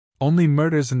Only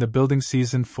Murders in the Building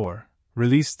Season 4,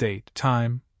 release date,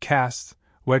 time, cast,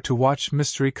 where to watch.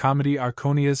 Mystery comedy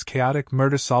Arconia's chaotic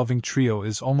murder-solving trio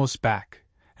is almost back,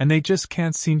 and they just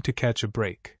can't seem to catch a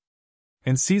break.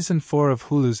 In Season 4 of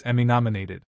Hulu's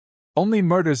Emmy-nominated Only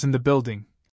Murders in the Building,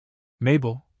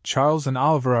 Mabel, Charles and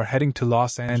Oliver are heading to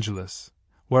Los Angeles,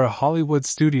 where a Hollywood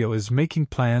studio is making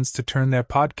plans to turn their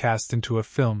podcast into a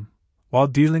film, while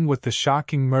dealing with the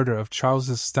shocking murder of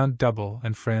Charles's stunt double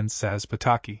and friend Sazz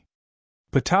Pataki.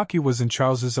 Pataki was in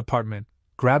Charles's apartment,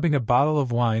 grabbing a bottle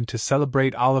of wine to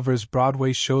celebrate Oliver's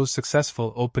Broadway show's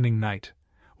successful opening night,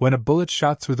 when a bullet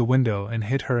shot through the window and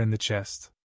hit her in the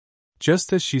chest.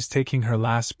 Just as she's taking her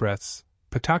last breaths,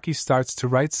 Pataki starts to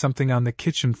write something on the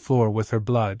kitchen floor with her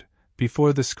blood,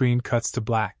 before the screen cuts to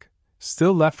black.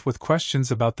 Still left with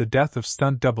questions about the death of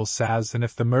stunt double Sazz and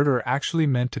if the murderer actually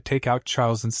meant to take out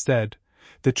Charles instead,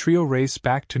 the trio race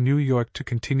back to New York to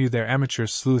continue their amateur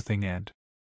sleuthing and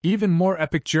even more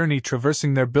epic journey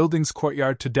traversing their building's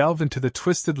courtyard to delve into the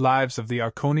twisted lives of the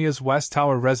Arconia's West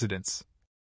Tower residents.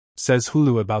 Says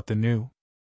Hulu about the new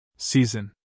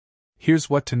season.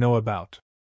 Here's what to know about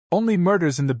Only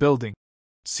Murders in the Building.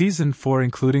 Season 4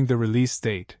 including the release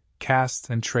date,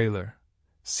 cast and trailer.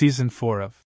 Season 4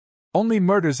 of Only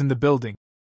Murders in the Building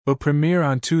will premiere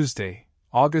on Tuesday,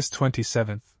 August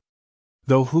 27th.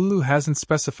 Though Hulu hasn't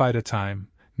specified a time,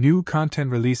 new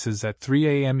content releases at 3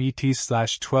 a.m.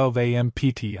 ET/12 a.m.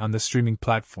 PT on the streaming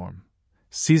platform.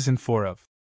 Season 4 of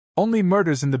Only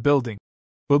Murders in the Building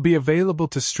will be available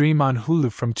to stream on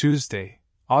Hulu from Tuesday,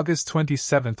 August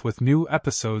 27th, with new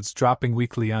episodes dropping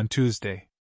weekly on Tuesday.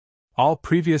 All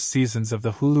previous seasons of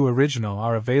the Hulu original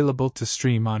are available to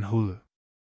stream on Hulu.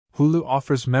 Hulu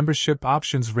offers membership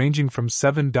options ranging from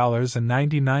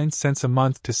 $7.99 a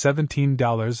month to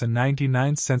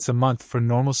 $17.99 a month for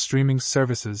normal streaming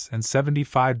services and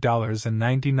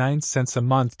 $75.99 a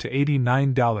month to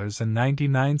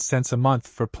 $89.99 a month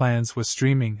for plans with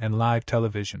streaming and live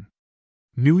television.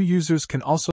 New users can also